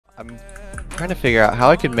I'm trying to figure out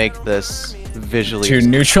how I could make this visually. Dude,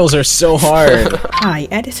 neutrals are so hard. Hi,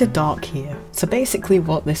 Editor Dark here. So basically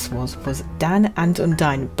what this was Dan and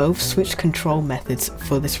Undyne both switched control methods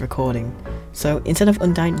for this recording. So instead of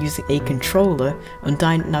Undyne using a controller,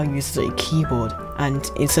 Undyne now uses a keyboard. And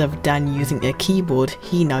instead of Dan using a keyboard,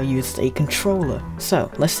 he now uses a controller.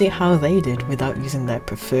 So let's see how they did without using their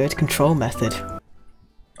preferred control method.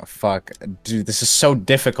 Oh, fuck. Dude, this is so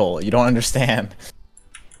difficult. You don't understand.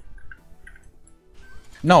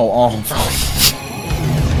 No, oh.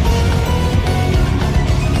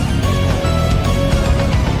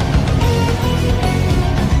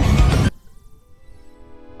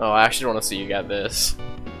 Oh, I actually want to see you get this.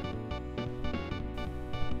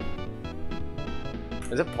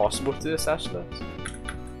 Is it possible to do this, Ashley?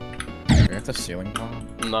 Do you have the ceiling bomb?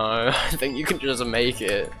 No, I think you can just make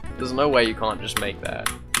it. There's no way you can't just make that.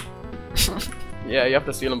 Yeah, you have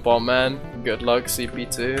the ceiling bomb, man. Good luck,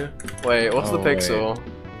 CP2. Wait, what's the pixel? Wait.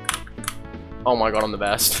 Oh my god, I'm the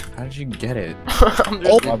best. How did you get it?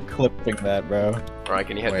 I'm clipping that, bro. Alright,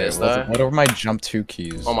 can you hit this though? What are my jump 2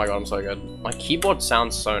 keys? Oh my god, I'm so good. My keyboard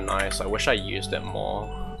sounds so nice. I wish I used it more.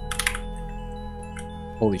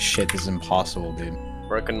 Holy shit, this is impossible, dude.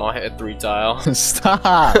 Bro, I cannot hit a 3 tile.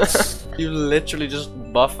 Stop! You literally just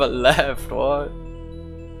buffer left, what?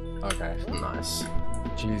 Okay. Nice.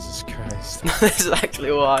 Jesus Christ. This is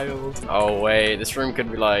actually wild. Oh wait, this room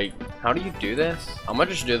could be like... How do you do this? I might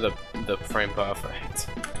just do the frame perfect.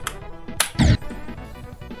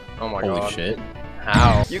 Oh my god. Holy shit.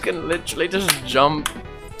 How? You can literally just jump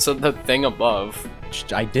to the thing above.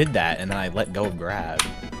 I did that and then I let go of grab.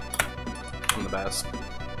 I'm the best.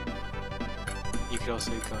 You could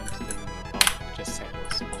also go into the room above, just say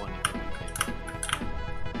what's spawning.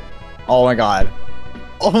 Oh my god.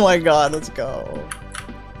 Oh my god, let's go.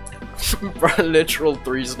 Bro, literal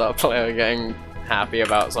 3-star player getting happy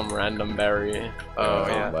about some random berry. Oh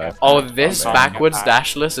yeah. Oh, this backwards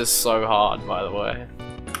dashless is so hard, by the way.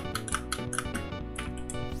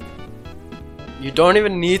 You don't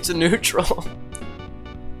even need to neutral.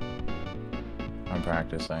 I'm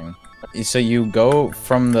practicing. So you go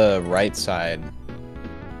from the right side.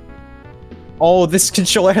 Oh, this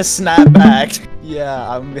controller has snapback. Yeah,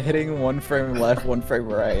 I'm hitting 1 frame left, 1 frame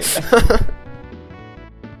right.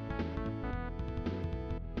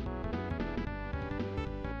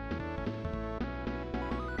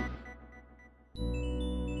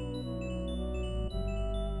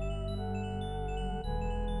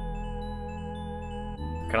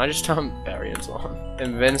 Can I just turn barriers on?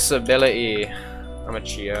 Invincibility. I'm a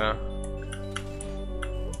cheer.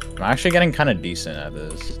 I'm actually getting kind of decent at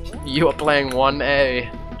this. You are playing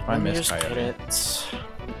 1A. I missed Coyote.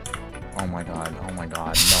 Oh my god, oh my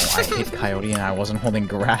god. No, I hit Coyote and I wasn't holding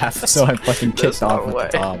graph, so I fucking kicked off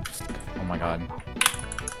at the top. Oh my god.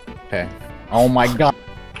 Okay. Oh my god.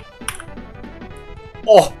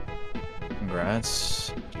 Oh!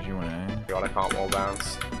 Congrats. Did you win? God, I can't wall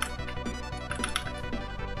bounce.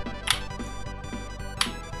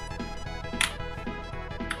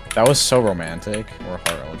 That was so romantic. We're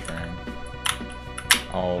hard ultraing.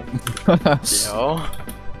 Oh.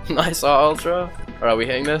 Yo. Nice ultra. Are we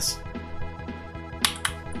hitting this?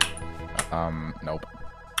 Nope.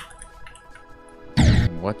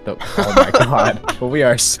 What the? Oh my god. We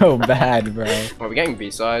are so bad, bro. Are we getting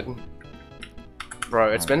B-side?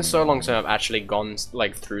 Bro, it's been so long since I've actually gone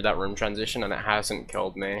like through that room transition and it hasn't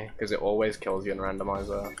killed me. Because it always kills you in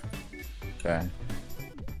randomizer. Okay.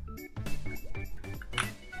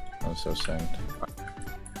 I was so synced.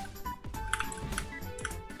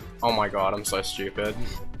 Oh my god, I'm so stupid.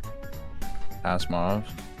 Pass Mauve.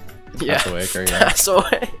 Yeah. Pass away, Curry. Pass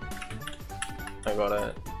away. I got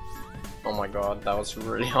it. Oh my god, that was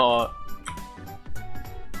really hot.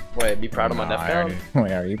 Wait, be proud of my death count?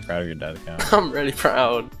 Wait, are you proud of your death count? I'm really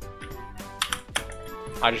proud.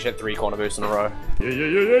 I just hit 3 corner boosts in a row.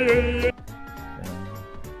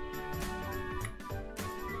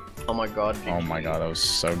 Oh my god. GG. Oh my god, that was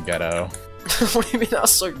so ghetto. What do you mean that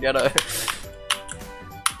was so ghetto?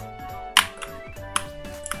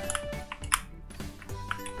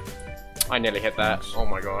 I nearly hit that. Oh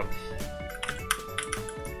my god.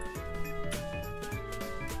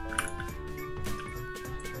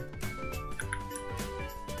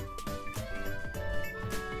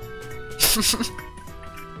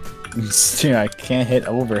 Dude, I can't hit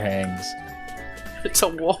overhangs. It's a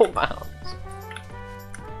wall bounce.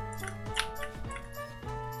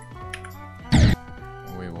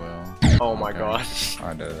 We will. Oh my god.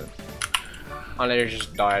 I did it. I literally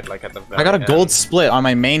just died like at the very I got a gold end. split on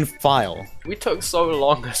my main file. We took so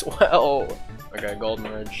long as well. Okay, golden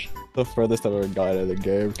ridge. The furthest I've ever gotten in the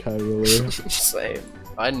game, casually. Same.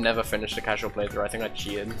 I never finished a casual playthrough. I think I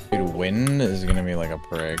cheated. Dude, win is gonna be like a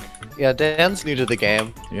prick. Yeah, Dan's new to the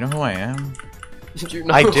game. You know who I am? You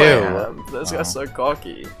know I who do. am? This guy's so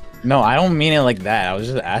cocky. No, I don't mean it like that. I was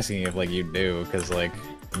just asking if like you do, because like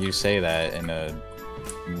you say that in a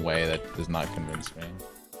way that does not convince me.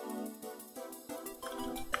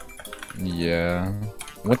 Yeah.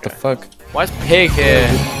 What the fuck? Why is Pig here?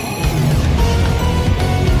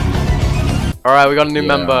 Alright, we got a new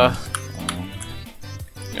member.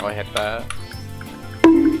 Oh, I hit that.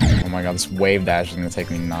 Oh my god, this wave dash is gonna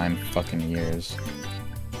take me 9 fucking years.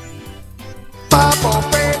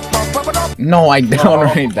 No, I don't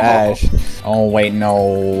already dash. Oh wait,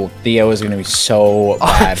 no. Theo is gonna be so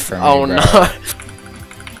bad for me, Oh bro. no.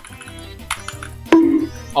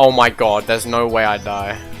 Oh my god, there's no way I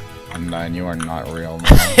die. I'm done, you are not real, man.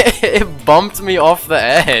 It bumped me off the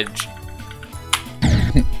edge.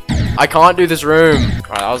 I can't do this room.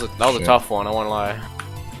 Alright, that was a tough one, I won't lie.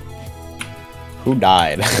 Who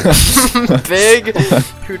died? Big?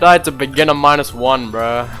 Who died to beginner -1,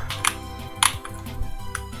 bruh?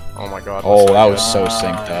 Oh my god. Oh, that good. was so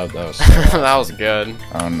synced up. That was so That was good.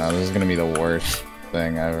 Oh no, this is gonna be the worst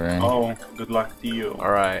thing ever. Oh, good luck to you.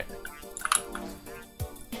 Alright.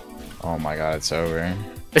 Oh my god, it's over.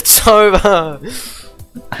 It's over!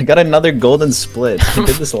 I got another golden split. I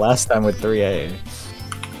did this last time with 3A.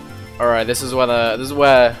 Alright, this is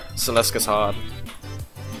where Celeste's hard.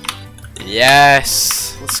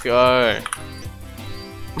 Yes! Let's go.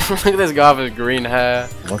 Look at this guy with his green hair.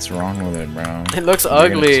 What's wrong with it, bro? It looks You're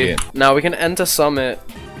gonna see ugly. it. Now we can enter Summit.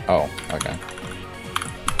 Oh, okay.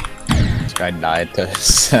 This guy died to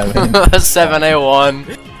 7.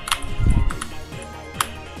 7A1.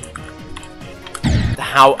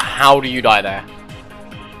 How do you die there?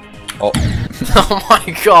 Oh. Oh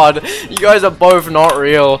my god, you guys are both not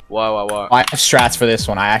real. Whoa. I have strats for this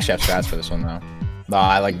one. I actually have strats for this one, though. No,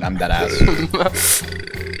 I'm dead ass.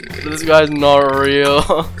 This guy's not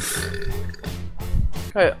real.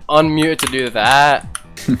 Okay, unmute to do that.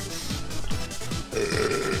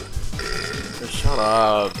 Shut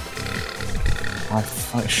up. Oh,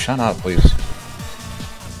 fuck, shut up, please.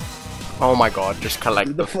 Oh my god, just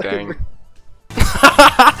collect the thing.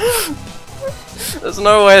 There's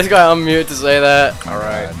no way this guy unmute to say that.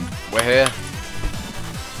 Alright, we're here.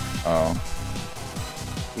 Oh.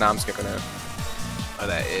 Nah, I'm skipping it. Oh,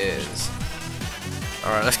 there is.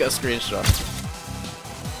 Alright, let's get a screenshot.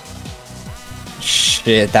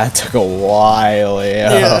 Shit, that took a while,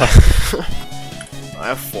 yeah. I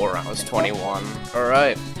have 4 hours 21.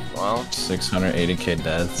 Alright, well, 680k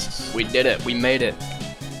deaths. we did it. We made it.